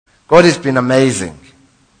God has been amazing.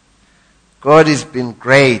 God has been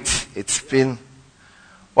great. It's been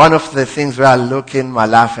one of the things where I look in my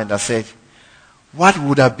life and I said, what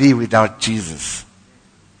would I be without Jesus?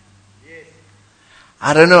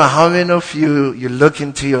 I don't know how many of you look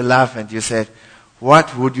into your life and you said,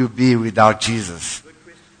 what would you be without Jesus?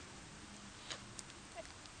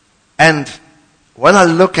 And when I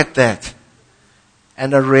look at that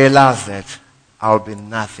and I realize that I'll be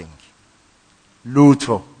nothing.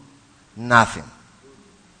 Luto. Nothing.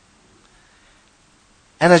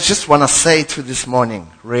 And I just want to say to this morning,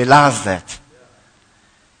 realize that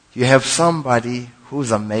you have somebody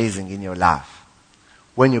who's amazing in your life.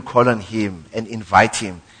 When you call on him and invite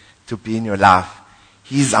him to be in your life,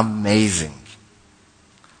 he's amazing.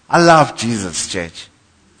 I love Jesus, church.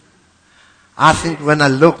 I think when I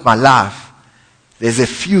look my life, there's a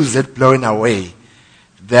fuse that blowing away.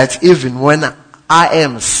 That even when I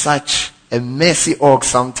am such a messy org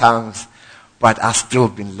sometimes, but I've still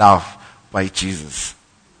been loved by Jesus.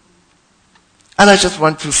 And I just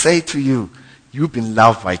want to say to you, you've been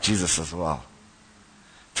loved by Jesus as well.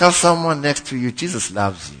 Tell someone next to you, Jesus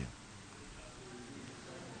loves you.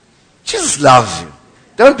 Jesus loves you.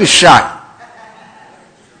 Don't be shy.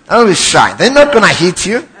 Don't be shy. They're not going to hit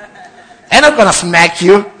you. They're not going to smack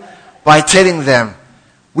you by telling them,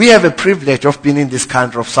 we have a privilege of being in this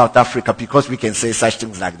country of South Africa because we can say such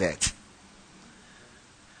things like that.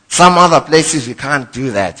 Some other places we can't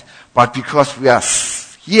do that. But because we are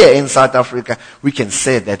here in South Africa, we can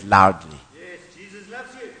say that loudly. Yes, Jesus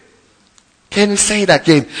loves you. Can you say it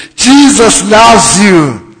again? Jesus loves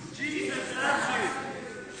you. Jesus loves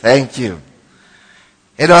you. Thank you.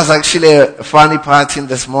 It was actually a funny part in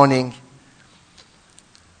this morning.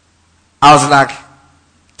 I was like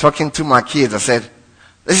talking to my kids. I said,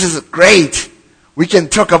 this is great. We can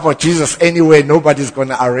talk about Jesus anywhere. Nobody's going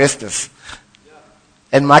to arrest us.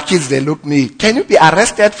 And my kids, they looked at me, can you be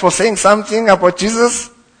arrested for saying something about Jesus?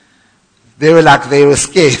 They were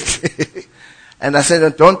scared. And I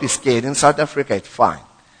said, don't be scared. In South Africa, it's fine.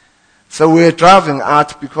 So we were driving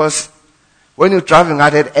out because when you're driving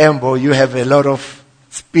out at Ambo, you have a lot of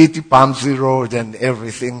speedy bumpy road and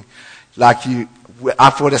everything. Like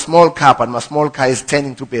for the small car, but my small car is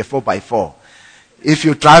tending to be a 4x4. If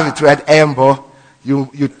you drive it to at Ambo,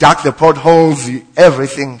 you duck the potholes,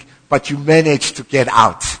 everything, but you manage to get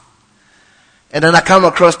out. And then I come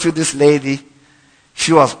across to this lady.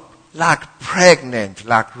 She was like pregnant,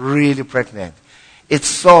 like really pregnant. It's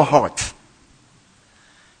so hot.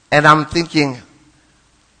 And I'm thinking,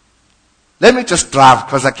 let me just drive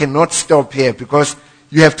because I cannot stop here because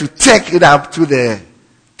you have to take it up to the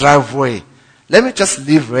driveway. Let me just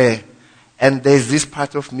leave her. And there's this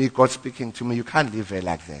part of me, God speaking to me, you can't leave her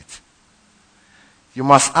like that. You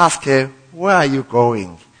must ask her, where are you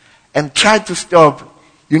going? And try to stop,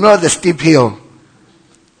 you know the steep hill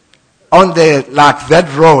on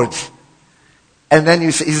that road. And then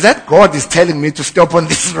you say, is that God is telling me to stop on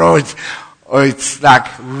this road? Or it's like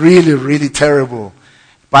really, really terrible.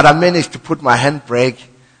 But I managed to put my handbrake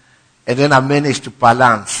and then I managed to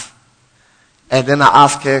balance. And then I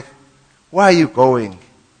asked her, where are you going?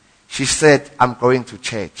 She said, I'm going to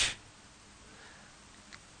church.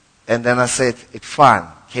 And then I said, it's fine.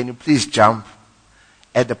 Can you please jump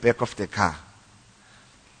at the back of the car?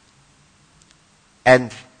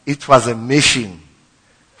 And it was a mission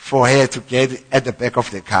for her to get at the back of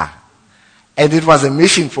the car. And it was a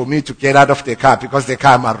mission for me to get out of the car because the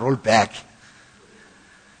car might roll back.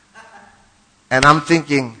 And I'm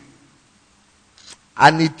thinking,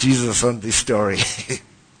 I need Jesus on this story.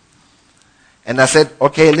 And I said,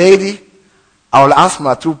 okay, lady, I will ask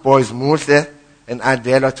my two boys, Muthe and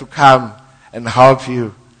Adela, to come and help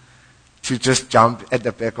you to just jump at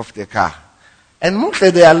the back of the car. And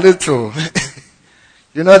Muthe, they are little.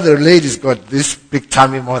 You know, the lady's got this big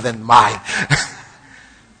tummy more than mine.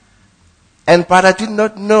 But I did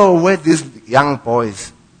not know where these young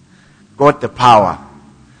boys got the power.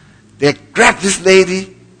 They grabbed this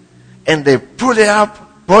lady and they pulled her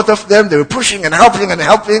up. Both of them, they were pushing and helping and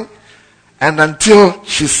helping. And until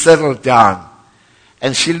she settled down.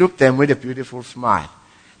 And she looked at them with a beautiful smile.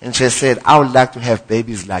 And she said, I would like to have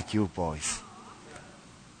babies like you boys.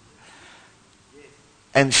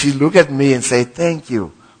 And she looked at me and said, thank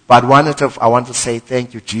you. But I want to say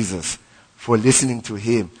thank you, Jesus, for listening to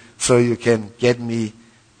him so you can get me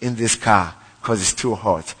in this car because it's too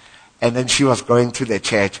hot. And then she was going to the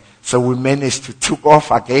church. So we managed to took off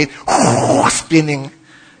again, spinning.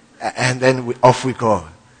 And then off we go.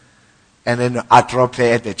 And then I dropped her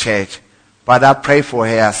at the church. But I prayed for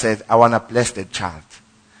her. I said, I want to bless the child.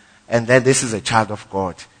 And then this is a child of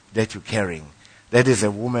God that you're carrying. That is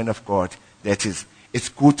a woman of God that is It's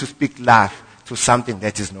good to speak life to something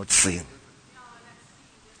that is not seen.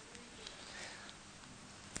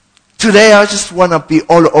 Today I just want to be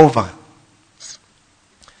all over.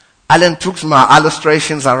 Alan took my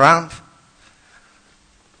illustrations around.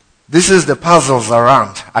 This is the puzzles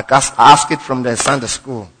around. I asked it from the Sunday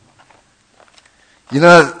school.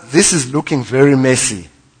 This is looking very messy.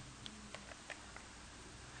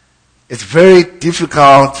 It's very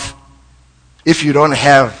difficult if you don't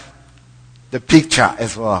have the picture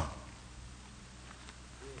as well.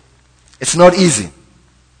 It's not easy.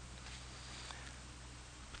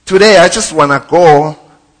 Today I just want to go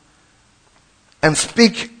and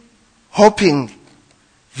speak, hoping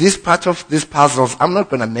this part of these puzzles, I'm not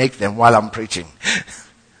going to make them while I'm preaching.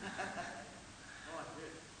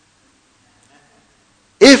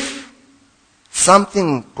 If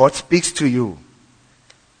something God speaks to you,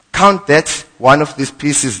 count that one of these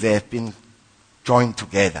pieces they have been joined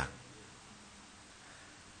together.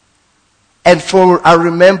 And I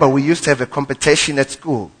remember we used to have a competition at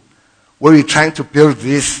school where we're trying to build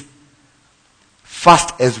this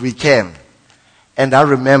fast as we can. And I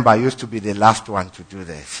remember I used to be the last one to do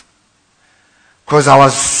this. Because I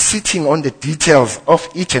was sitting on the details of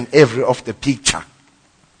each and every of the picture.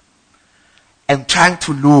 And trying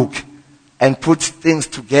to look and put things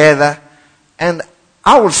together. And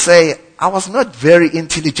I would say I was not very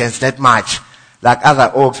intelligent that much like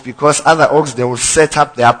other orgs, because other orgs, they will set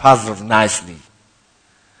up their puzzles nicely.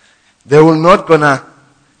 They will not gonna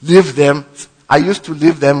leave them. I used to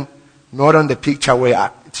leave them not on the picture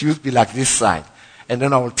where it used to be like this side. And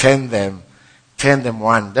then I will turn them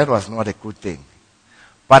one. That was not a good thing.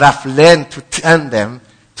 But I've learned to turn them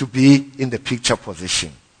to be in the picture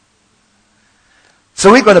position.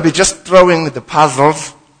 So we're going to be just throwing the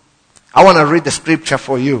puzzles. I want to read the scripture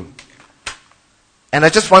for you. And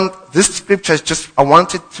this scripture I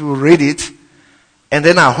wanted to read it, and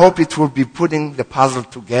then I hope it will be putting the puzzle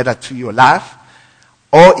together to your life.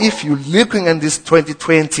 Or if you're looking at this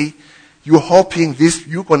 2020, you're hoping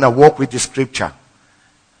you're going to walk with the scripture.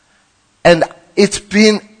 And it's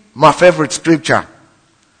been my favorite scripture.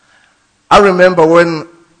 I remember when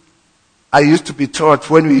I used to be taught,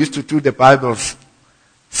 when we used to do the Bible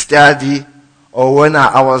study, or when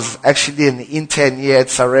I was actually an intern here at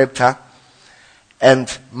Sarepta,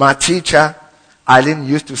 and my teacher, Eileen,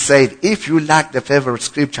 used to say, if you like the favorite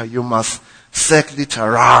scripture, you must circle it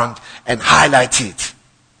around and highlight it.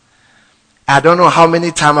 I don't know how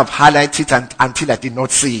many times I've highlighted it until I did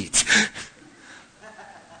not see it.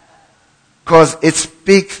 Because it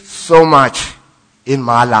speaks so much in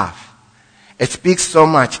my life. It speaks so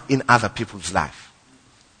much in other people's life.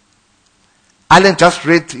 Alan just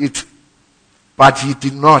read it, but he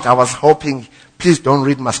did not. I was hoping, please don't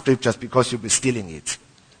read my scriptures because you'll be stealing it.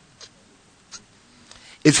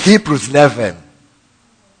 It's Hebrews 11,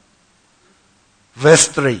 verse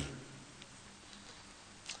 3.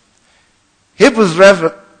 Hebrews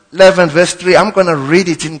 11, verse 3. I'm going to read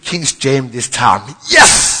it in King James this time.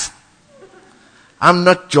 Yes! I'm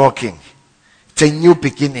not joking. It's a new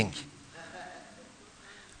beginning.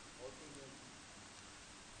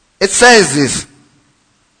 It says this.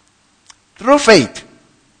 Through faith.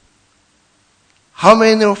 How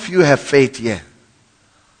many of you have faith here?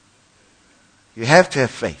 You have to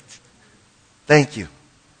have faith. Thank you.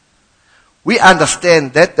 We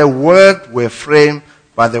understand that the world were framed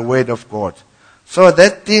by the word of God, so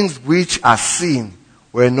that things which are seen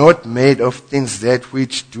were not made of things that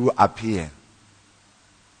which do appear.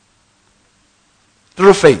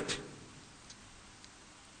 Through faith.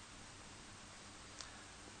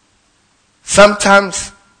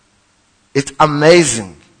 Sometimes it's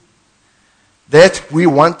amazing that we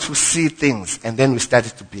want to see things and then we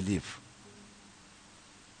started to believe.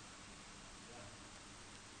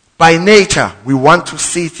 By nature, we want to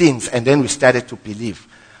see things and then we started to believe.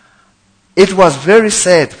 It was very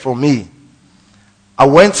sad for me. I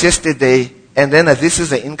went yesterday, and then this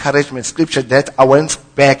is the encouragement scripture that I went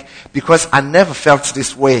back because I never felt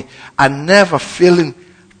this way. I never feeling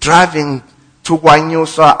driving to Guanyu,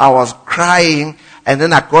 so I was crying, and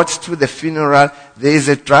then I got to the funeral. There is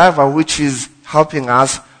a driver which is helping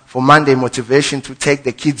us for Monday motivation to take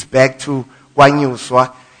the kids back to Guanyu.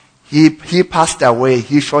 So he passed away.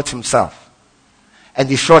 He shot himself. And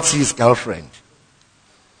he shot his girlfriend.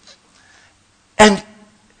 And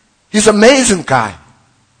he's an amazing guy.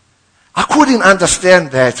 I couldn't understand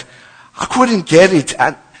that. I couldn't get it.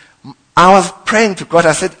 And I was praying to God.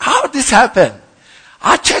 I said, how did this happen?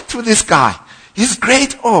 I checked with this guy. He's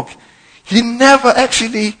great oak. He never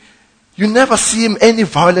actually, you never see him any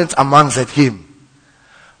violence amongst him.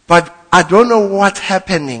 But I don't know what's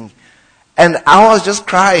happening. And I was just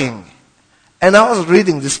crying. And I was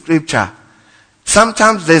reading the scripture.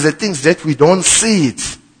 Sometimes there's a things that we don't see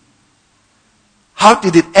it. How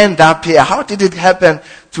did it end up here? How did it happen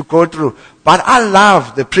to go through? But I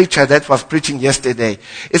love the preacher that was preaching yesterday.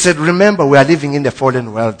 He said, remember, we are living in the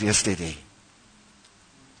fallen world yesterday.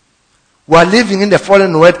 We are living in the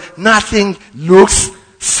fallen world. Nothing looks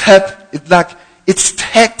it's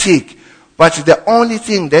hectic. But the only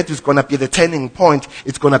thing that is going to be the turning point,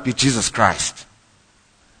 it's going to be Jesus Christ.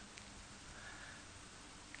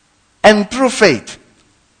 And through faith,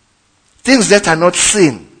 things that are not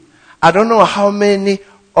seen. I don't know how many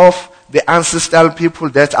of the ancestral people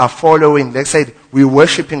that are following, they said, we're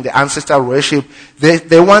worshipping the ancestral worship.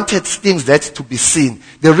 They wanted things that to be seen.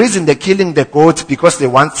 The reason they're killing the goats, because they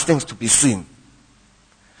want things to be seen.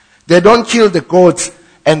 They don't kill the goats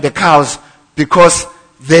and the cows because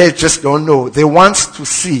they just don't know. They want to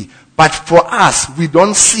see. But for us, we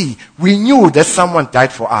don't see. We knew that someone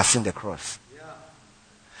died for us in the cross.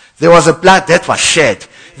 There was a blood that was shed.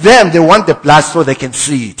 Them, they want the blood so they can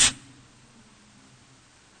see it.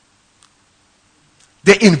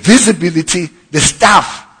 The invisibility, the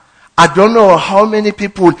stuff. I don't know how many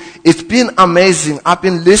people, it's been amazing. I've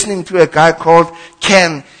been listening to a guy called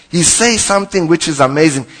Ken. He says something which is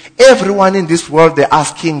amazing. Everyone in this world, they're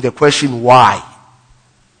asking the question, why?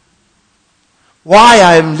 Why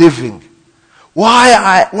I am living? What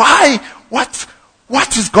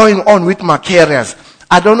is going on with my careers?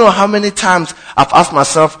 I don't know how many times I've asked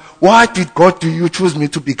myself, why did God do you choose me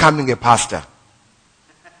to becoming a pastor?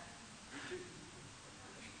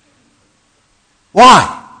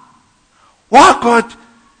 Why? Why, God,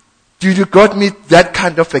 did you got me that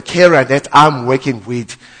kind of a career that I'm working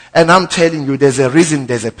with? And I'm telling you, there's a reason,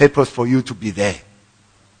 there's a purpose for you to be there.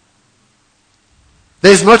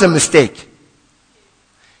 There's not a mistake.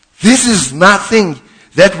 This is nothing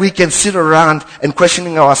that we can sit around and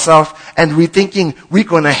questioning ourselves and we're thinking we're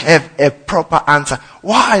going to have a proper answer.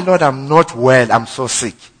 Why, Lord, I'm not well, I'm so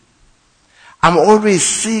sick. I'm always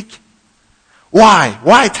sick. Why?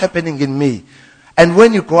 Why it's happening in me? And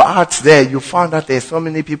when you go out there, you find out there's so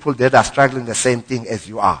many people that are struggling the same thing as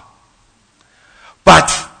you are.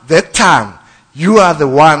 But that time, you are the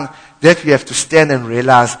one that we have to stand and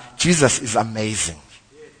realize Jesus is amazing.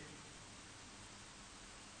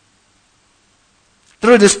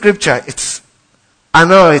 Through the scripture, I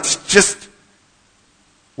know it's just,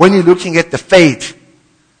 when you're looking at the faith,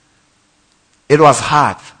 it was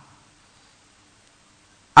hard.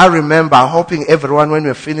 I remember hoping everyone, when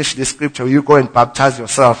we finish this scripture, you go and baptize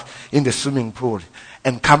yourself in the swimming pool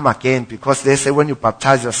and come again, because they say when you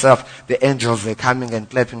baptize yourself, the angels, they're coming and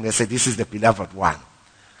clapping. They say, this is the beloved one.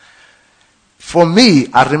 For me,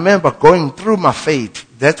 I remember going through my faith.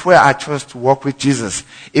 That's where I chose to walk with Jesus.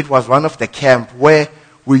 It was one of the camp where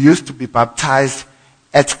we used to be baptized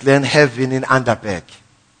at Glen Heaven in Underberg,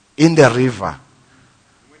 in the river.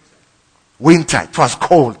 Winter. It was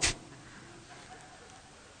cold.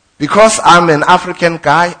 Because I'm an African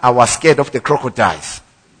guy, I was scared of the crocodiles.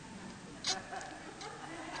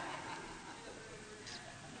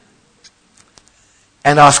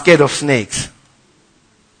 And I was scared of snakes.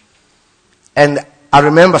 And I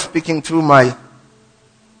remember speaking to my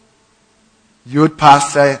youth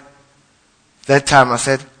pastor that time. I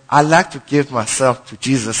said, I'd like to give myself to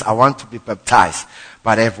Jesus. I want to be baptized.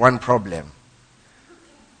 But I have one problem.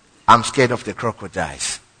 I'm scared of the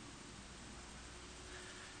crocodiles.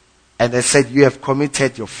 And they said, you have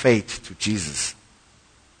committed your faith to Jesus.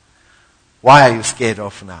 Why are you scared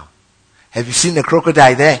of now? Have you seen the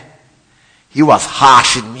crocodile there? He was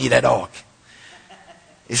harsh in me, that dog.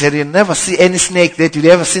 He said, you never see any snake there. Did you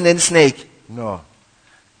ever seen any snake? No.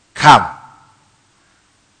 Come.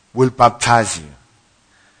 We'll baptize you.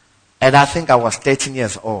 And I think I was 13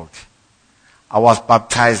 years old. I was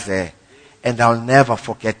baptized there. And I'll never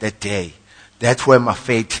forget that day. That's where my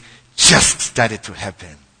faith just started to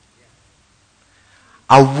happen.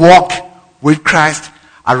 I walk with Christ.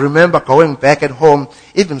 I remember going back at home.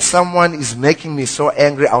 Even someone is making me so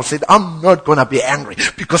angry. I'll say, I'm not going to be angry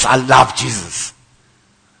because I love Jesus.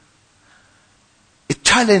 It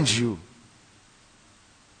challenges you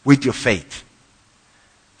with your faith.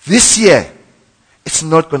 This year, it's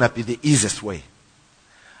not going to be the easiest way.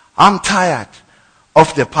 I'm tired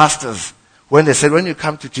of the pastors when they said, when you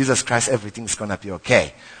come to Jesus Christ, everything's going to be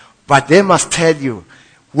okay. But they must tell you,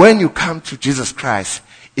 when you come to Jesus Christ,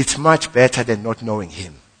 it's much better than not knowing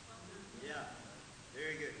Him. Yeah,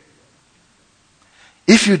 very good.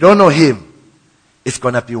 If you don't know Him, it's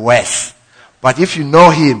going to be worse. But if you know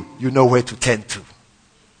Him, you know where to turn to.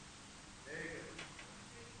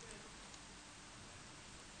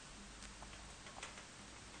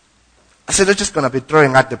 I said, I'm just going to be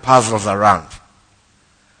throwing out the puzzles around.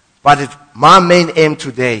 But my main aim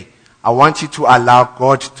today, I want you to allow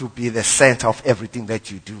God to be the center of everything that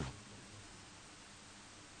you do.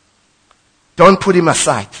 Don't put him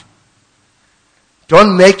aside.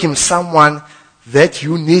 Don't make him someone that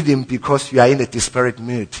you need him because you are in a desperate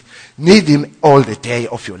mood. Need him all the day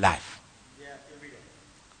of your life.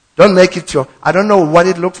 Don't make it I don't know what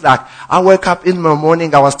it looks like. I wake up in the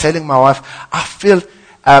morning, I was telling my wife, I feel,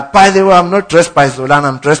 by the way, I'm not dressed by Zolani,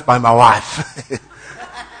 I'm dressed by my wife.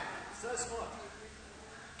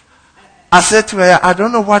 I said to her, I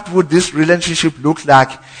don't know what would this relationship look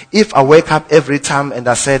like if I wake up every time and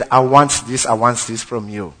I said, I want this from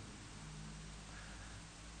you.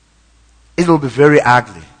 It will be very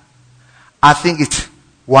ugly. I think it's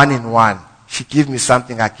 1 in 1. She gives me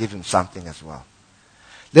something, I give him something as well.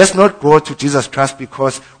 Let's not go to Jesus Christ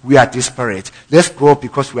because we are desperate. Let's go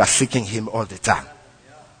because we are seeking him all the time.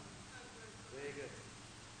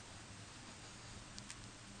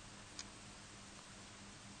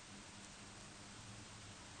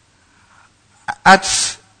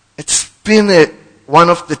 It's been one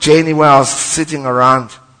of the journey where I was sitting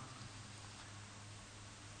around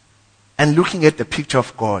and looking at the picture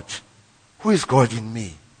of God. Who is God in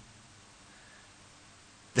me?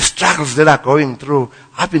 The struggles that are going through,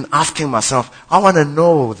 I've been asking myself, I want to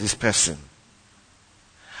know this person.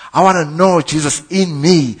 I want to know Jesus in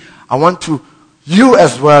me. I want you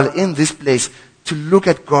as well in this place, to look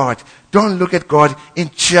at God. Don't look at God in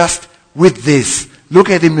just with this. Look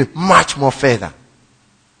at him much more further.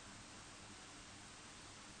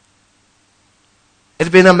 It's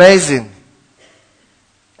been amazing.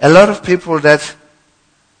 A lot of people that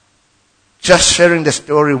just sharing the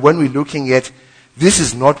story when we're looking at, this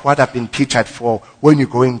is not what I've been pictured for when you're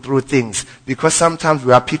going through things. Because sometimes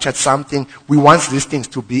we are pictured something, we want these things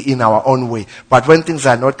to be in our own way. But when things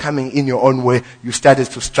are not coming in your own way, you started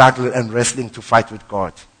to struggle and wrestling to fight with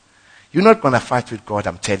God. You're not going to fight with God,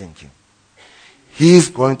 I'm telling you. He's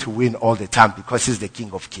going to win all the time because he's the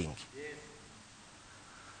King of Kings.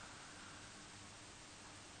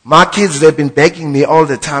 My kids, they've been begging me all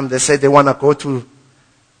the time. They say they want to go to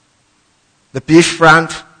the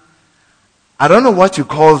beachfront. I don't know what you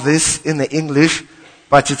call this in the English,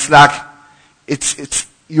 but it's like,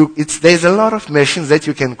 there's a lot of machines that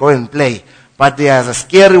you can go and play. But there's a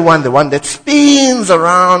scary one, the one that spins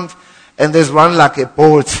around, and there's one like a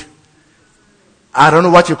boat. I don't know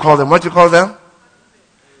what you call them. What do you call them?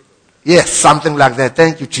 Yes, something like that.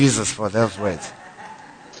 Thank you, Jesus, for those words.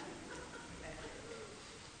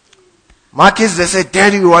 My kids, they say,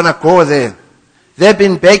 Daddy, we want to go there. They've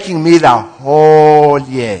been begging me the whole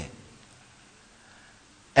year.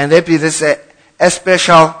 And they say, a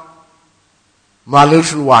special, my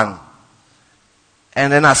little one.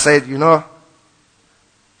 And then I said,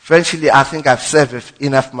 eventually I think I've saved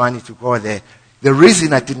enough money to go there. The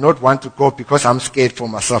reason I did not want to go because I'm scared for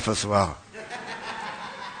myself as well.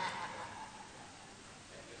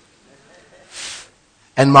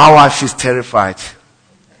 And my wife, she's terrified.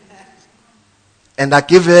 And I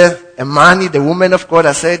give her money, the woman of God.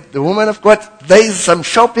 I said, the woman of God, there is some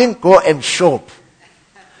shopping, go and shop.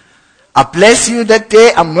 I bless you that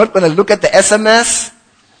day. I'm not going to look at the SMS.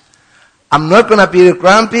 I'm not going to be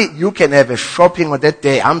grumpy. You can have a shopping on that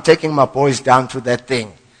day. I'm taking my boys down to that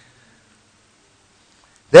thing.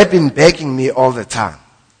 They've been begging me all the time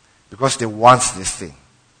because they want this thing.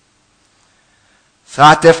 So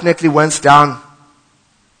I definitely went down.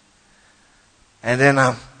 And then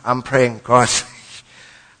I'm praying, God,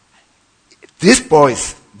 these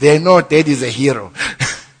boys, they know Daddy's a hero.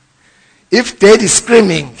 If Daddy's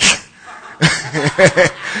screaming,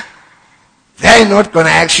 they're not going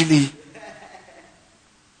to actually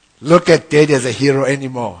look at Daddy as a hero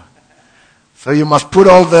anymore. So you must put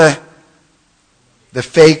all the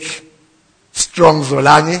fake, strong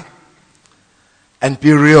Zolani and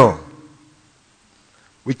be real.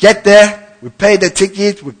 We get there, we pay the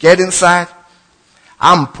ticket, we get inside.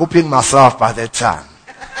 I'm pooping myself by that time.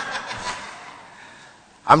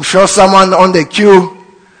 I'm sure someone on the queue,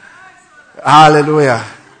 hallelujah,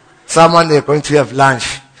 someone they're going to have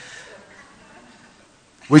lunch.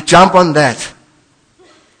 We jump on that.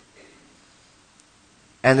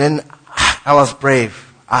 And then I was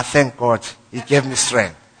brave. I thank God. He gave me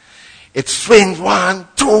strength. It swings 1,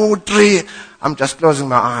 2, 3. I'm just closing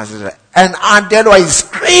my eyes. And that way he's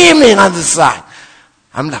screaming on the side.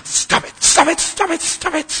 I'm like, stop it, stop it, stop it,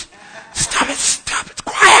 stop it. Stop it, stop it.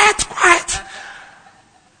 Quiet, quiet.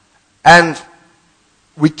 And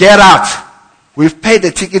we get out. We've paid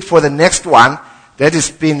the ticket for the next one that is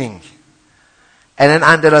spinning. And then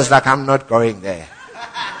Andela's like, I'm not going there.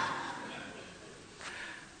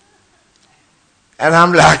 And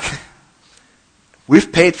I'm like,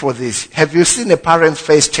 we've paid for this. Have you seen a parent's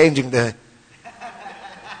face changing the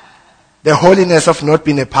holiness of not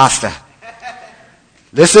being a pastor?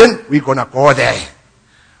 Listen, we're going to go there.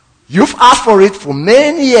 You've asked for it for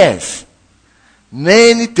many years,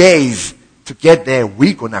 many days to get there.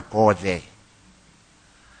 We're going to go there.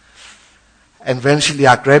 And eventually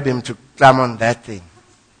I grab him to climb on that thing.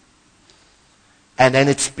 And then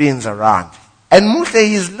it spins around. And Muthe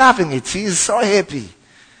is loving it. He is so happy.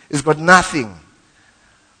 He's got nothing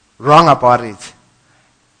wrong about it.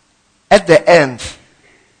 At the end,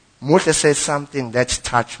 Muthe said something that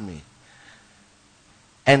touched me.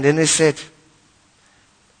 And then he said,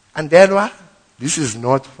 Andelwa, this is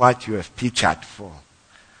not what you have pictured for.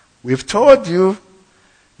 We've told you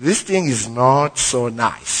this thing is not so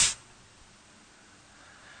nice.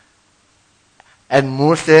 And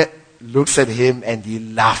Muthe looks at him and he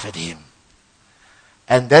laughs at him.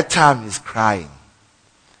 And that time he's crying.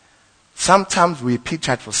 Sometimes we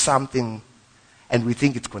pictured for something and we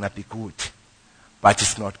think it's going to be good, but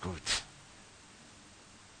it's not good.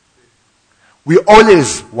 We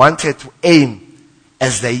always wanted to aim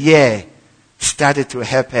as the year started to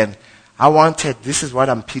happen. I wanted, this is what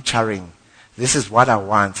I'm picturing. This is what I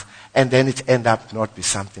want. And then it ended up not be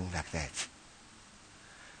something like that.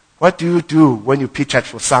 What do you do when you pictured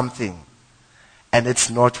for something and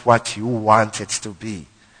it's not what you want it to be?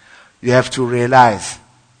 You have to realize,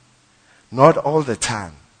 not all the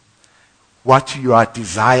time, what you are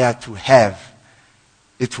desired to have,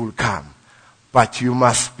 it will come. But you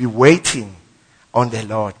must be waiting on the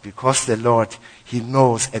Lord, because the Lord, He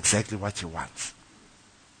knows exactly what He wants.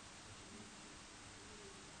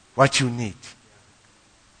 What you need.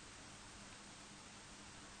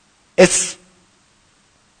 It's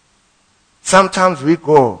sometimes we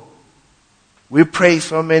pray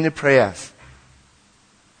so many prayers.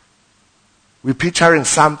 We're picturing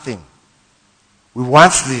something. We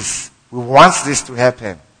want this. We want this to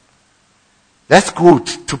happen. That's good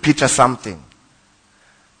to picture something.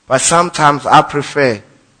 But sometimes I prefer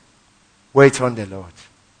wait on the Lord.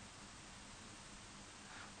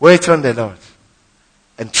 Wait on the Lord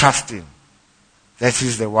and trust Him. That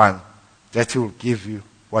He's the one that will give you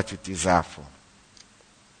what you desire for.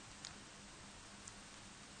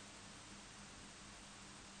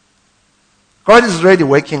 God is already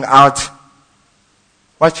working out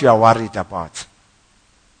what you are worried about.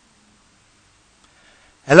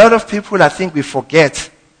 A lot of people, I think we forget.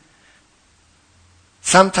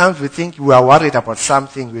 Sometimes we think we are worried about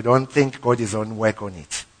something. We don't think God is on work on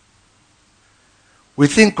it. We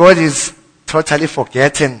think God is totally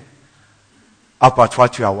forgetting about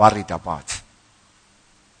what you are worried about.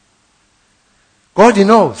 God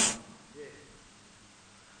knows.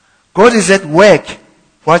 God is at work.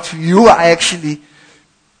 What you are actually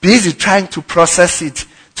busy trying to process it,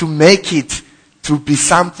 to make it to be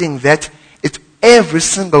something that it every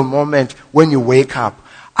single moment when you wake up.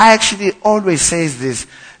 I actually always say this,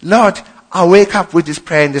 Lord, I wake up with this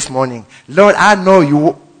prayer this morning. Lord, I know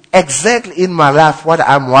you exactly in my life what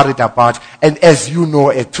I'm worried about, and as you know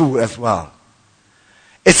it too as well.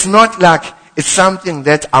 It's not like it's something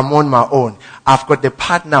that I'm on my own. I've got a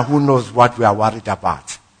partner who knows what we are worried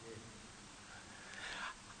about.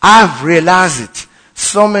 I've realized it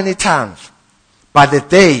so many times. By the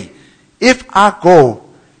day, if I go,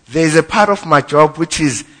 there's a part of my job which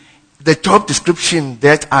is the job description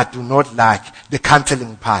that I do not like, the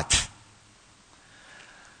counseling part.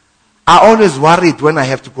 I always worried when I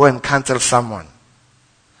have to go and counsel someone.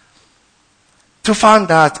 To find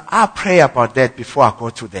out, I pray about that before I go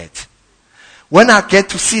to that. When I get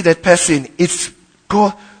to see that person, it's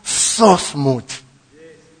go so smooth.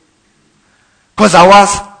 Because I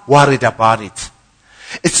was worried about it.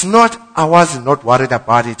 It's not, I was not worried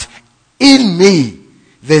about it. In me,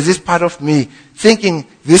 there's this part of me thinking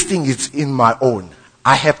this thing is in my own.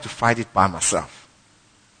 I have to fight it by myself.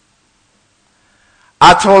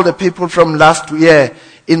 I told the people from last year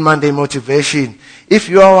in Monday Motivation, if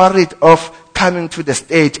you are worried of coming to the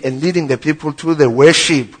stage and leading the people to the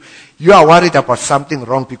worship, you are worried about something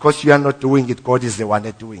wrong because you are not doing it. God is the one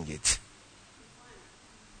that's doing it.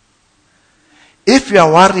 If you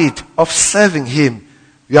are worried of serving Him,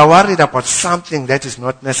 you are worried about something that is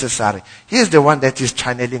not necessary. He is the one that is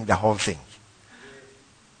channeling the whole thing.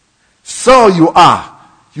 So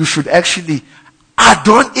you should actually, I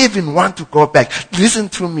don't even want to go back. Listen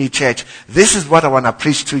to me, church. This is what I want to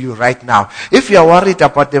preach to you right now. If you are worried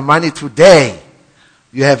about the money today,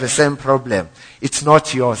 you have the same problem. It's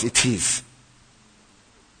not yours, it is.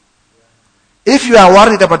 If you are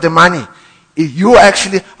worried about the money,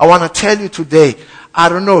 I want to tell you today, I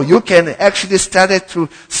don't know, you can actually start to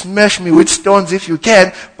smash me with stones if you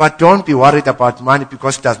can, but don't be worried about money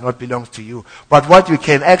because it does not belong to you. But what you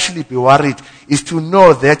can actually be worried is to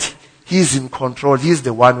know that He's in control. He's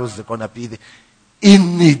the one who's going to be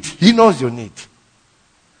in need. He knows your need.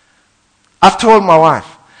 I've told my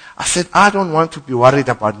wife, I said, I don't want to be worried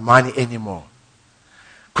about money anymore.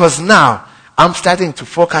 Because now, I'm starting to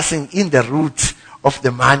focusing in the root of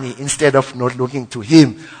the money instead of not looking to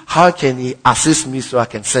Him. How can He assist me so I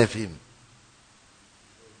can serve Him?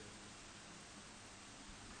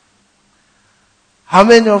 How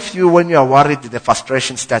many of you, when you are worried, the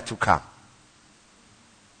frustration start to come?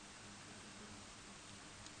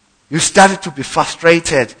 You started to be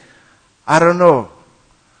frustrated. I don't know.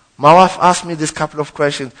 My wife asked me this couple of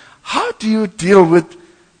questions. How do you deal with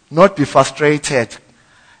not be frustrated?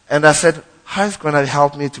 And I said, how is it going to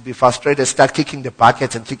help me to be frustrated? Start kicking the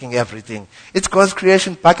buckets and kicking everything. It's God's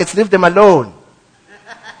creation buckets. Leave them alone.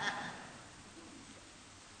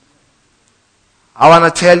 I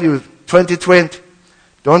want to tell you, 2020,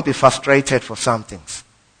 don't be frustrated for some things.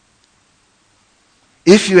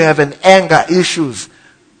 If you have an anger issues,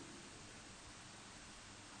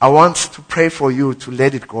 I want to pray for you to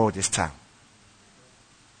let it go this time.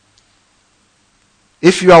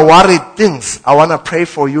 If you are worried things, I want to pray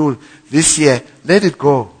for you this year. Let it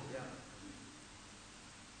go.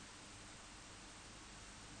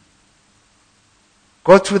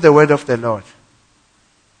 Go to the word of the Lord.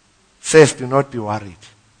 Says, do not be worried.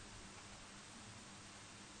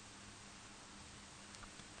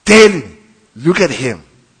 Daily, look at Him.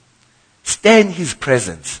 Stay in His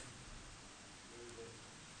presence.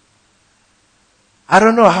 I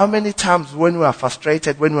don't know how many times when we are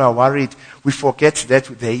frustrated, when we are worried, we forget that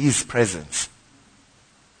there is presence.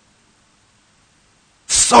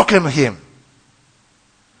 Soak in Him.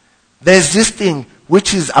 There's this thing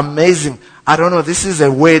which is amazing. I don't know, this is a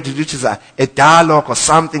word which is a dialogue or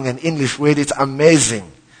something, an English word. It's amazing.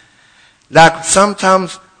 Like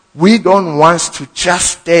sometimes we don't want to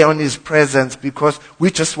just stay on His presence because we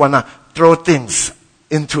just want to throw things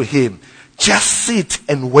into Him. Just sit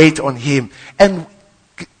and wait on Him. And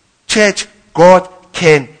church, God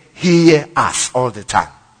can hear us all the time.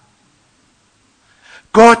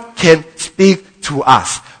 God can speak to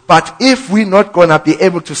us. But if we're not going to be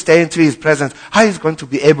able to stay into His presence, how is He going to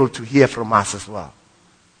be able to hear from us as well?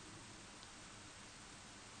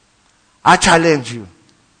 I challenge you.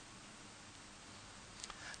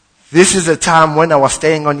 This is a time when I was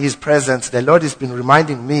staying on His presence. The Lord has been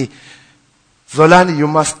reminding me, Zolani, you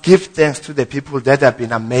must give thanks to the people that have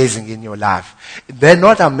been amazing in your life. They're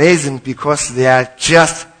not amazing because they are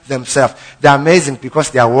just themselves. They're amazing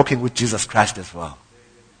because they are walking with Jesus Christ as well.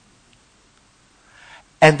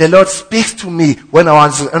 And the Lord speaks to me when I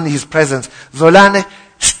was in His presence. Zolani,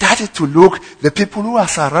 started to look, the people who are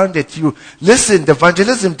surrounded you. Listen, the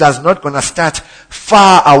evangelism does not going to start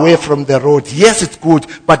far away from the road. Yes, it's good,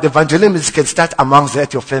 but the evangelism can start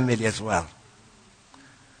amongst your family as well.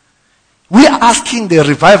 We are asking the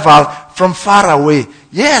revival from far away.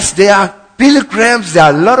 Yes, there are pilgrims, there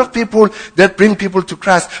are a lot of people that bring people to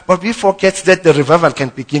Christ, but we forget that the revival can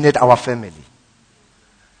begin at our family.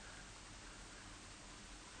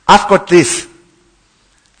 I've got this.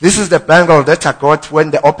 This is the bangle that I got when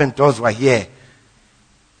the open doors were here.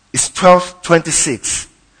 It's 12:26.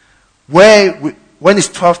 When it's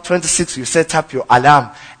 12:26, you set up your alarm,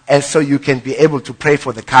 and so you can be able to pray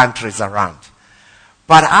for the countries around.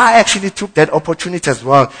 But I actually took that opportunity as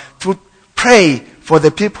well to pray for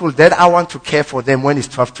the people that I want to care for them when it's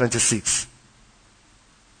 12:26.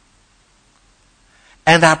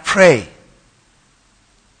 And I pray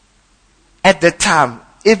at the time,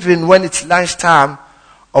 even when it's lunchtime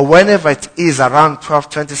or whenever it is around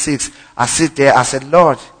 12:26, I sit there, I said,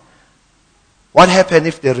 Lord, what happens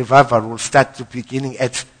if the revival will start to beginning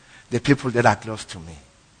at the people that are close to me?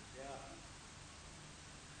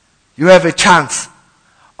 You have a chance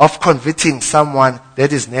of converting someone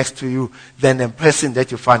that is next to you than the person that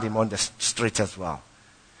you find him on the street as well.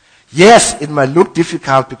 Yes, it might look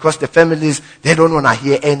difficult because the families, they don't want to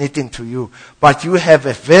hear anything to you. But you have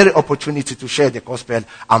a very opportunity to share the gospel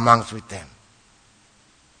amongst with them.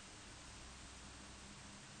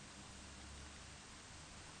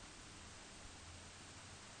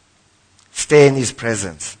 Stay in His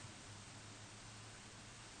presence.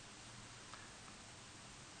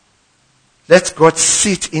 Let God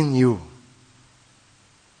sit in you.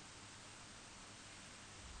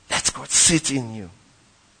 Let God sit in you.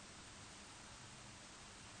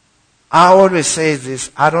 I always say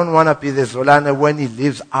this, I don't want to be the Zolani when he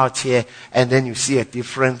lives out here and then you see a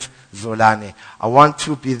different Zolani. I want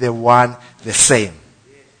to be the one, the same.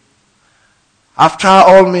 After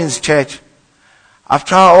all means, church,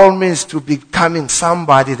 after all means to becoming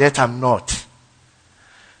somebody that I'm not.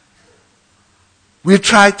 We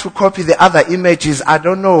try to copy the other images. I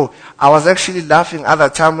don't know. I was actually laughing other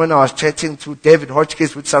time when I was chatting to David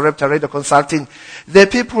Hodgkins with Sarepta Radio Consulting. The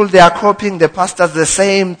people, they are copying the pastors the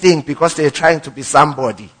same thing because they're trying to be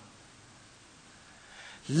somebody.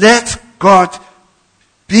 Let God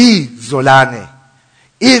be Zolani.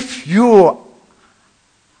 If you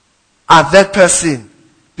are that person,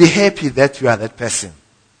 be happy that you are that person.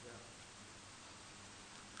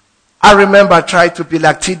 I remember I tried to be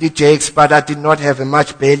like T.D. Jakes, but I did not have a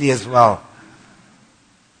much belly as well.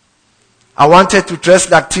 I wanted to dress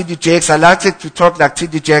like T.D. Jakes. I wanted to talk like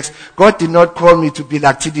T.D. Jakes. God did not call me to be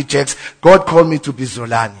like T.D. Jakes. God called me to be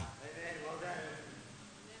Zolani.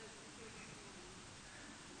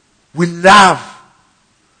 We love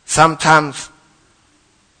sometimes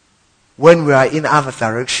when we are in other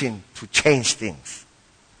direction to change things.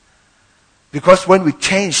 Because when we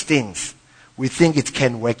change things, we think it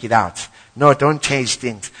can work it out. No, don't change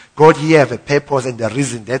things. God here have a purpose and a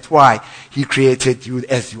reason. That's why He created you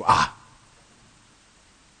as you are.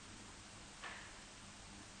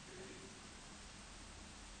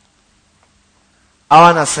 I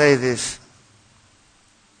want to say this.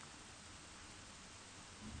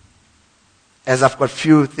 As I've got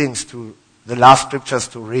few things the last scriptures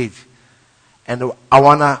to read. And I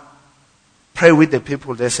want to pray with the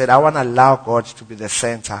people. They said, I want to allow God to be the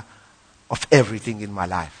center of everything in my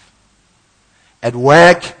life. At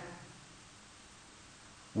work,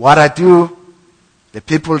 what I do, the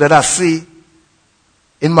people that I see,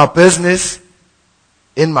 in my business,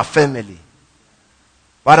 in my family.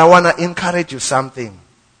 But I want to encourage you something.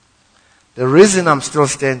 The reason I'm still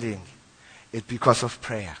standing is because of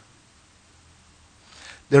prayer.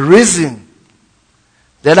 The reason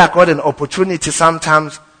that I got an opportunity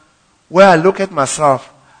sometimes where I look at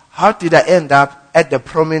myself, how did I end up at the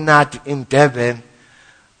promenade in Durban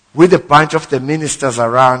with a bunch of the ministers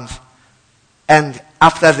around, and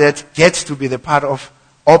after that get to be the part of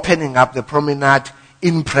opening up the promenade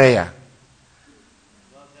in prayer.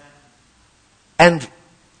 And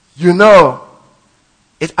you know,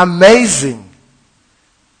 it's amazing.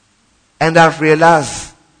 And I've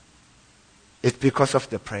realized it's because of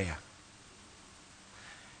the prayer.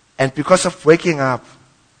 And because of waking up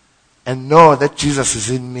and know that Jesus is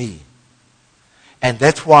in me. And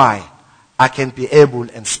that's why I can be able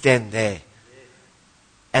and stand there.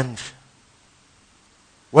 And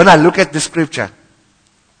when I look at the scripture,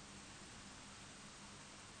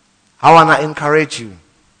 I want to encourage you.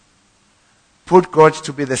 Put God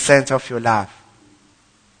to be the center of your life.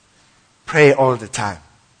 Pray all the time.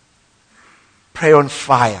 Pray on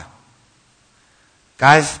fire.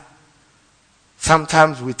 Guys,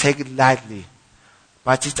 sometimes we take it lightly,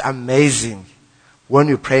 but it's amazing when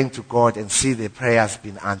you're praying to God and see the prayers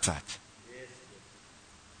being answered.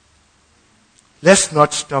 Let's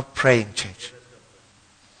not stop praying, church.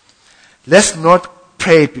 Let's not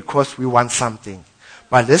pray because we want something,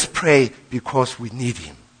 but let's pray because we need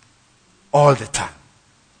Him all the time.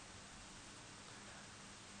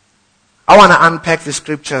 I want to unpack the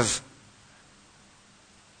scriptures.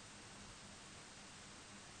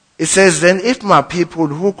 It says, then if my people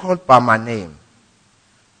who called by my name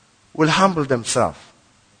will humble themselves.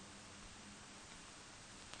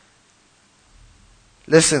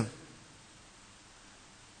 Listen,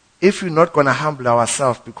 if we're not going to humble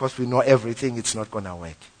ourselves because we know everything, it's not going to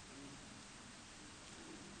work.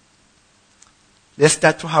 Let's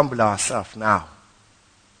start to humble ourselves now.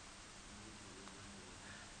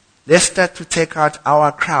 Let's start to take out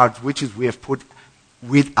our crowd, which is we have put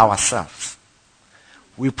with ourselves.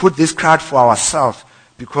 We put this crowd for ourselves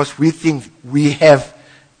because we think we have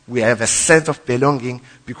a sense of belonging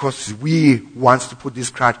because we want to put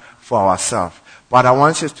this crowd for ourselves. But I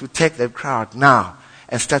want you to take that crowd now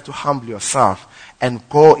and start to humble yourself and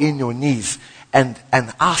go in your knees and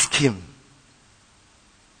ask Him.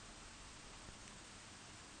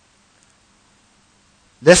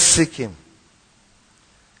 Let's seek Him.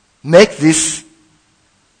 Make this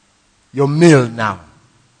your meal now.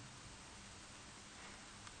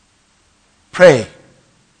 Pray.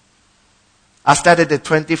 I started a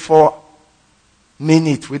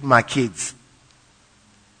 24-minute with my kids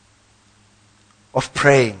of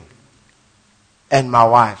praying and my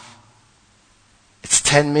wife. It's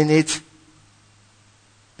 10 minutes.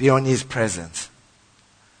 Be on His presence.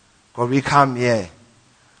 God, we come here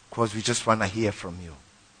because we just want to hear from you.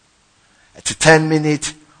 It's a 10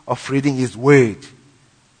 minutes of reading His Word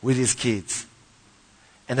with His kids.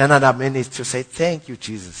 And another minute to say, thank you,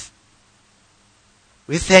 Jesus.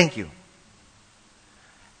 We thank you.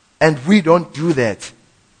 And we don't do that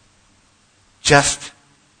just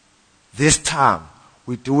this time.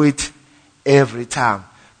 We do it every time.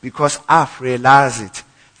 Because I've realized it.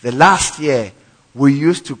 The last year, we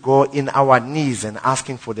used to go in our knees and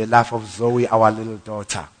asking for the life of Zoe, our little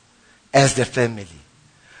daughter, as the family.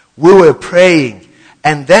 We were praying,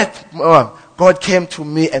 and that God came to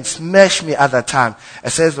me and smashed me at the time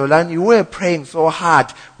and says, Zolani, you were praying so hard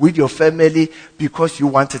with your family because you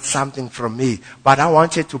wanted something from me. But I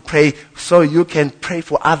want you to pray so you can pray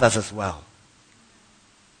for others as well.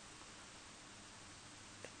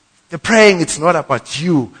 The praying, it's not about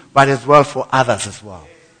you, but as well for others as well.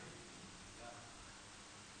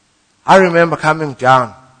 I remember coming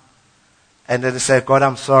down and then they said, God,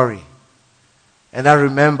 I'm sorry. And I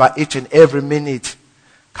remember each and every minute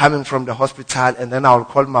coming from the hospital, and then I'll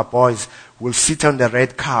call my boys, we'll sit on the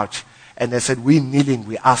red couch, and they said, we're kneeling,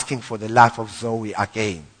 we're asking for the life of Zoe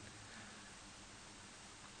again.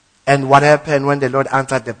 And what happened when the Lord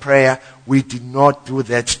answered the prayer, we did not do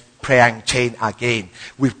that praying chain again.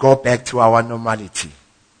 We go back to our normality.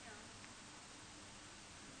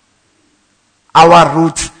 Our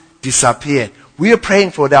roots disappeared. We are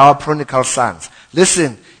praying for our prodigal sons.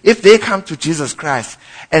 Listen, if they come to Jesus Christ,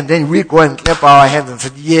 and then we go and clap our hands and say,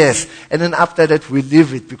 yes, and then after that we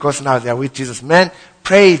leave it because now they are with Jesus. Man,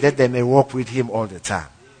 pray that they may walk with Him all the time.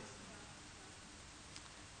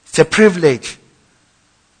 It's a privilege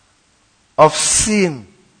of seeing.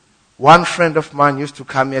 One friend of mine used to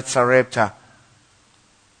come here at Sarepta.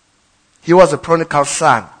 He was a prodigal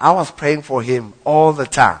son. I was praying for him all the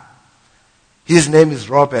time. His name is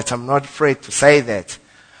Robert. I'm not afraid to say that.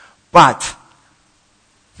 But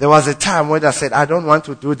there was a time when I said, I don't want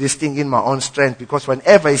to do this thing in my own strength, because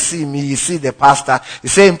whenever he see me, he see the pastor, he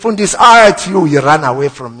say, Mfundis, all right, you run away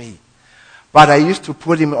from me. But I used to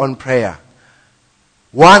put him on prayer.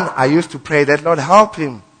 One, I used to pray that, Lord, help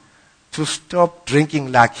him to stop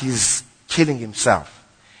drinking like he's killing himself.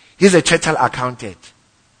 He's a chartered accountant.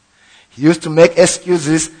 He used to make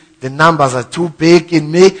excuses. The numbers are too big in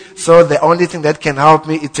me, so the only thing that can help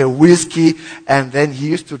me is a whiskey, and then he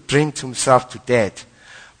used to drink himself to death.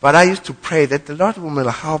 But I used to pray that the Lord will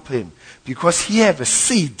help him, because he have a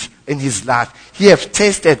seed in his life. He have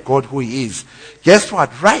tasted God who he is. Guess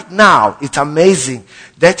what? Right now, it's amazing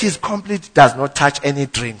that his complete does not touch any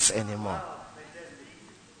drinks anymore.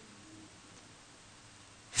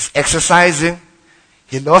 He's exercising.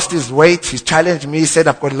 He lost his weight. He challenged me. He said,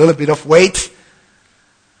 I've got a little bit of weight.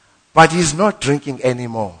 But he's not drinking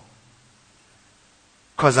anymore.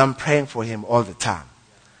 Because I'm praying for him all the time.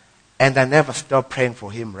 And I never stop praying for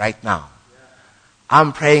him right now.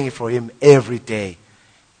 I'm praying for him every day.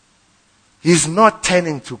 He's not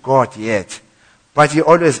turning to God yet. But he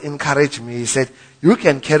always encouraged me. He said, you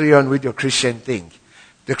can carry on with your Christian thing.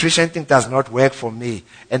 The Christian thing does not work for me.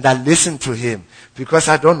 And I listen to him because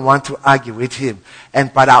I don't want to argue with him.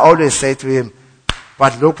 But I always say to him,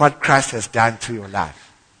 but look what Christ has done to your life.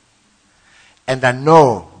 And I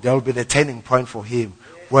know there will be the turning point for him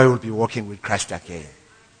where he will be walking with Christ again.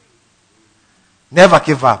 Never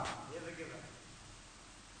give up.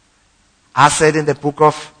 I said in the book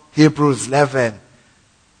of Hebrews 11,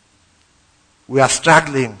 we are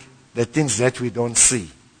struggling the things that we don't see.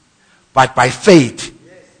 But by faith,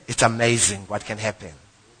 it's amazing what can happen.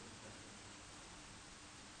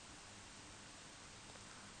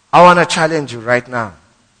 I want to challenge you right now.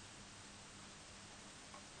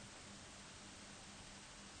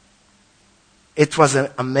 It was an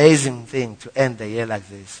amazing thing to end the year like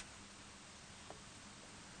this.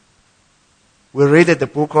 We read at the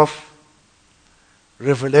book of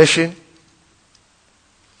Revelation.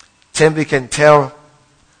 Tembi can tell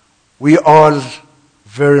we all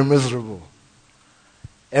very miserable.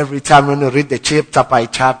 Every time when we read the chapter by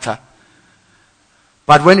chapter.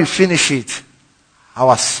 But when we finish it, I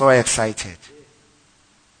was so excited.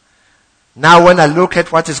 Now when I look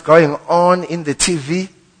at what is going on in the TV,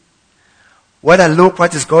 when I look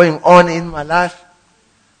what is going on in my life,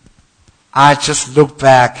 I just look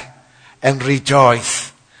back and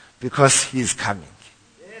rejoice because He is coming.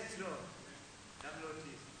 Yes, Lord.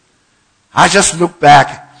 I just look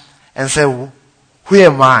back and say, who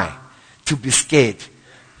am I to be scared?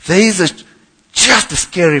 There is just a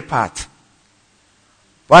scary part.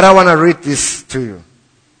 But I want to read this to you.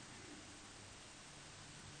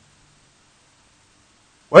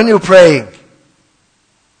 When you're praying,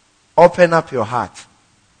 open up your heart.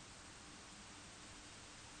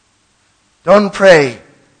 Don't pray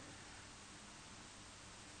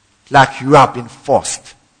like you have been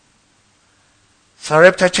forced.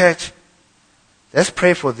 Sarepta Church, let's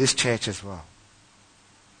pray for this church as well.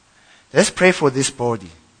 Let's pray for this body.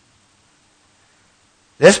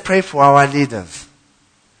 Let's pray for our leaders.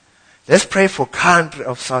 Let's pray for country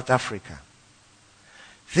of South Africa.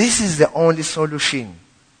 This is the only solution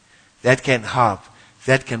that can help,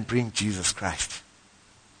 that can bring Jesus Christ.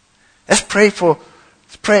 Let's pray.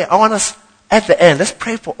 I want us, at the end, let's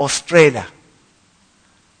pray for Australia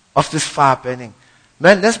of this fire burning.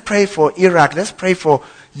 Man, let's pray for Iraq. Let's pray for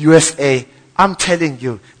USA. I'm telling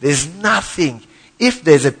you, there's nothing. If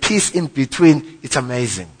there's a peace in between, it's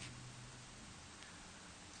amazing.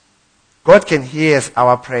 God can hear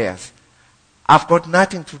our prayers. I've got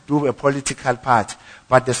nothing to do with a political part,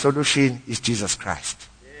 but the solution is Jesus Christ.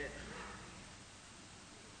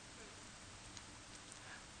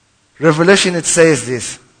 Revelation, it says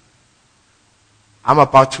this. I'm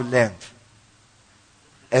about to land.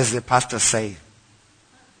 As the pastor said.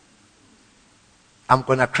 I'm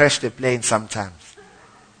going to crash the plane sometimes.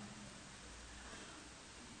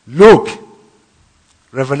 Look.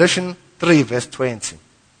 Revelation 3 verse 20.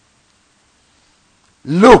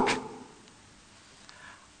 Look.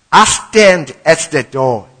 I stand at the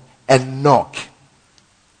door and knock.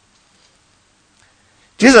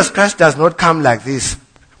 Jesus Christ does not come like this.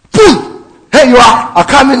 Boom! Here you are. I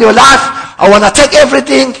come in your life. I want to take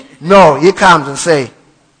everything. No, he comes and say,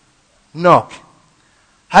 knock.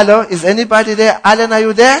 Hello, is anybody there? Alan, are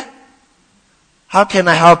you there? How can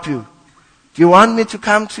I help you? Do you want me to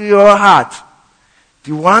come to your heart?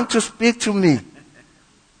 Do you want to speak to me?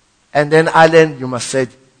 And then Alan, you must say,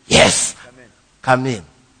 yes. Come in.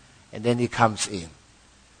 And then he comes in.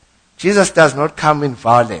 Jesus does not come in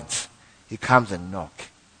violence. He comes and knock.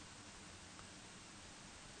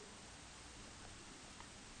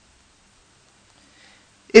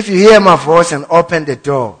 If you hear my voice and open the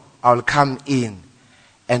door, I'll come in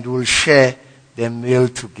and we'll share the meal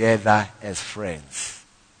together as friends.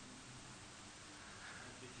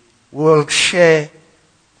 We'll share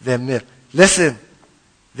the meal. Listen,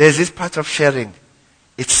 there's this part of sharing.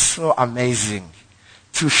 It's so amazing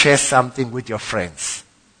to share something with your friends.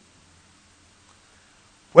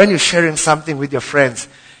 When you're sharing something with your friends,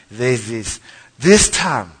 there's this. This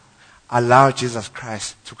time, allow Jesus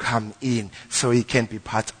Christ to come in so he can be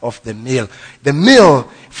part of the meal. The meal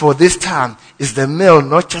for this time is the meal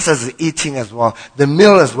not just as the eating as well, the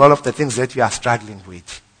meal as well of the things that you are struggling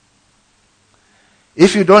with.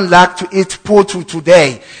 If you don't like to eat putu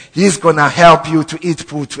today, he's going to help you to eat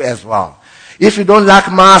putu as well. If you don't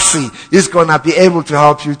like mercy, he's going to be able to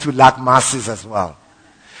help you to like mercies as well.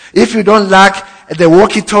 If you don't like the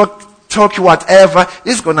walkie-talkie whatever,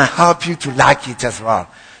 he's going to help you to like it as well.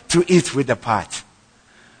 To eat with the part.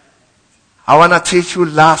 I want to teach you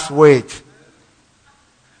last word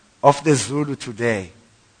of the Zulu today.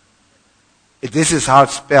 This is how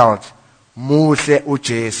it's spelled. Muhle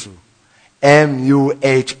uJesu.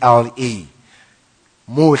 M-U-H-L-E.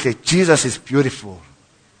 Muhle. Jesus is beautiful.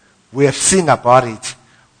 We have sing about it.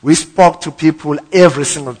 We spoke to people every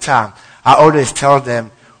single time. I always tell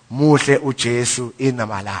them, Muhle uJesu in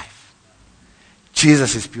my life.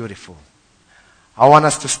 Jesus is beautiful. I want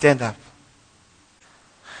us to stand up.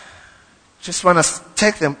 Just want to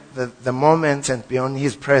take the moment and be on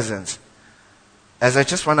his presence. As I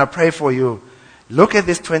just want to pray for you. Look at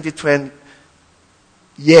this 2020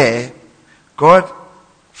 year. God,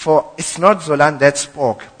 it's not Zolani that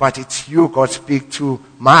spoke, but it's you, God, speak to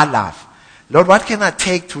my life. Lord, what can I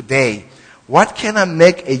take today? What can I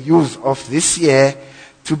make a use of this year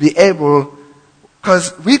to be able,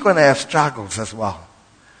 because we're going to have struggles as well.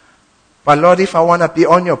 But Lord, if I want to be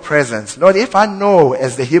on your presence, Lord, if I know,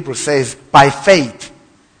 as the Hebrew says, by faith,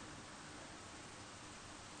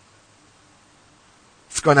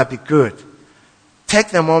 it's going to be good. Take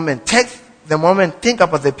the moment, think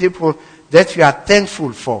about the people that you are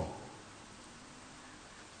thankful for.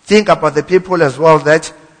 Think about the people as well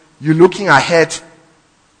that you're looking ahead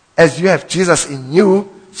as you have Jesus in you,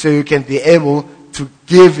 so you can be able to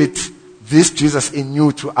give this Jesus in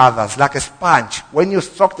you to others, like a sponge. When you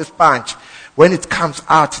soak the sponge, when it comes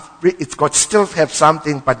out, it's got still have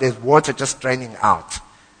something, but there's water just draining out.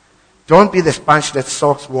 Don't be the sponge that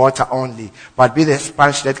soaks water only, but be the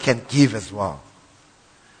sponge that can give as well.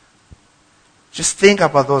 Just think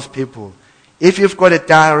about those people. If you've got a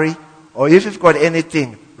diary, or if you've got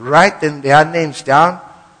anything, write their names down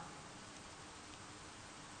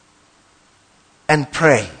and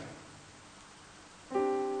pray.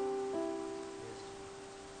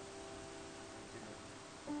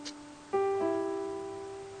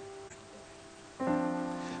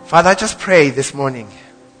 Father, I just pray this morning.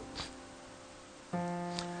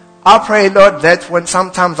 I pray, Lord, that when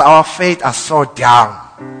sometimes our faith are so down,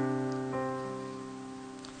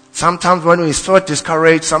 Sometimes when we're so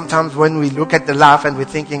discouraged, sometimes when we look at the life and we're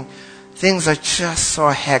thinking, things are just so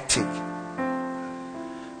hectic.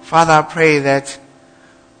 Father, I pray that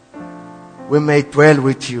we may dwell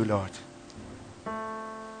with you, Lord.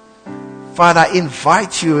 Father, I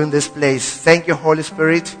invite you in this place. Thank you, Holy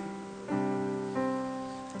Spirit.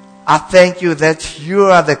 I thank you that you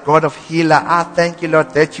are the God of healer. I thank you,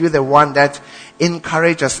 Lord, that you're the one that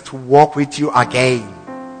encourages us to walk with you again.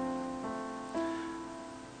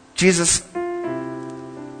 Jesus,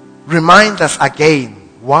 remind us again,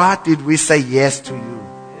 why did we say yes to you?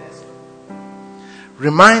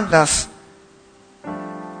 Remind us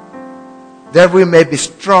that we may be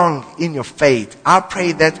strong in your faith. I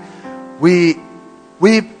pray that we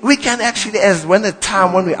can actually, as when the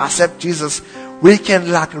time when we accept Jesus, we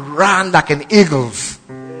can run like an eagles.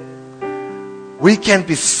 We can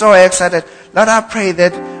be so excited. Lord, I pray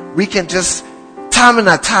that we can just time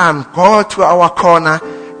and time go to our corner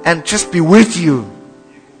and just be with you.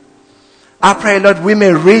 I pray, Lord, we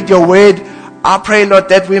may read your word. I pray, Lord,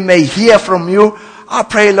 that we may hear from you. I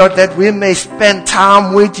pray, Lord, that we may spend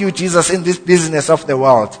time with you, Jesus, in this business of the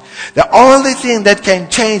world. The only thing that can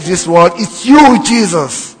change this world is you,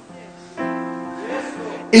 Jesus.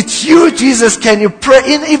 It's you, Jesus. Can you pray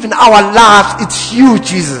in even our lives? It's you,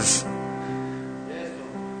 Jesus.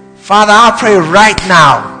 Father, I pray right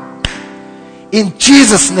now, in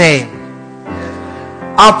Jesus' name,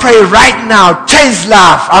 I pray right now, change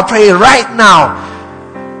life. I pray right now,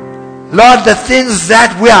 Lord, the things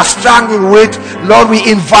that we are struggling with, Lord, we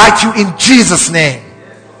invite you in Jesus' name.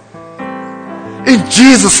 In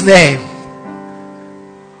Jesus' name.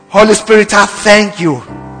 Holy Spirit, I thank you.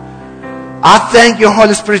 I thank you,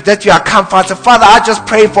 Holy Spirit, that you are comforted. Father, I just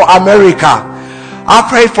pray for America. I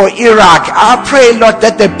pray for Iraq. I pray, Lord,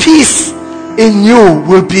 that the peace in you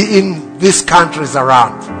will be in these countries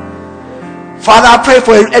around. Father, I pray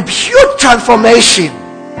for a huge transformation,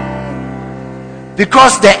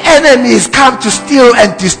 because the enemy has come to steal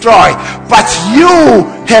and destroy, but you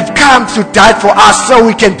have come to die for us so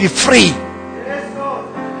we can be free.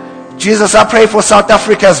 Jesus, I pray for South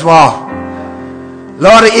Africa as well.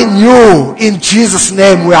 Lord, in you, in Jesus'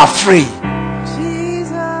 name, we are free.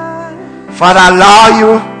 Father, allow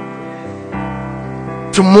you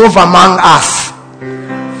to move among us.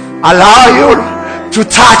 Allow you to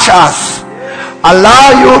touch us. Allow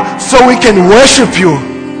you so we can worship you.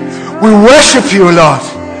 We worship you, Lord.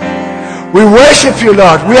 We worship you,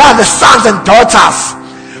 Lord. We are the sons and daughters.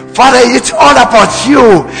 Father, it's all about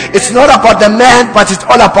you. It's not about the man, but it's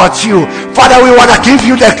all about you. Father, we want to give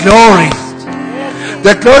you the glory.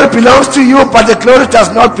 The glory belongs to you, but the glory does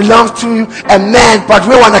not belong to a man, but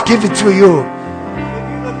we want to give it to you.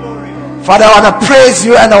 Father, I want to praise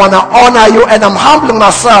you and I want to honor you, and I'm humbling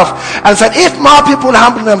myself and said, if my people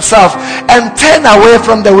humble themselves and turn away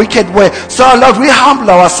from the wicked way. So Lord, we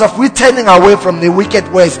humble ourselves. We're turning away from the wicked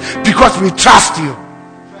ways because we trust you.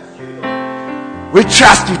 We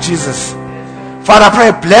trust you, Jesus. Father, I pray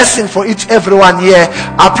a blessing for each everyone here.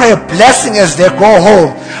 I pray a blessing as they go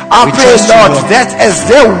home. I pray, Lord, that as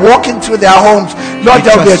they walk into their homes, Lord,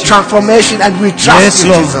 there will be a transformation, and we trust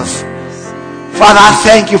you, Jesus. Father, I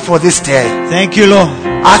thank you for this day. Thank you, Lord.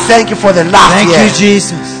 I thank you for the last year. Thank you,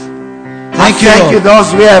 Jesus. Thank you,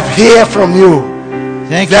 those we have heard from you.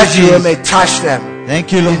 Thank you, Jesus. That you may touch them.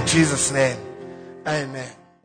 Thank you, Lord. In Jesus' name. Amen.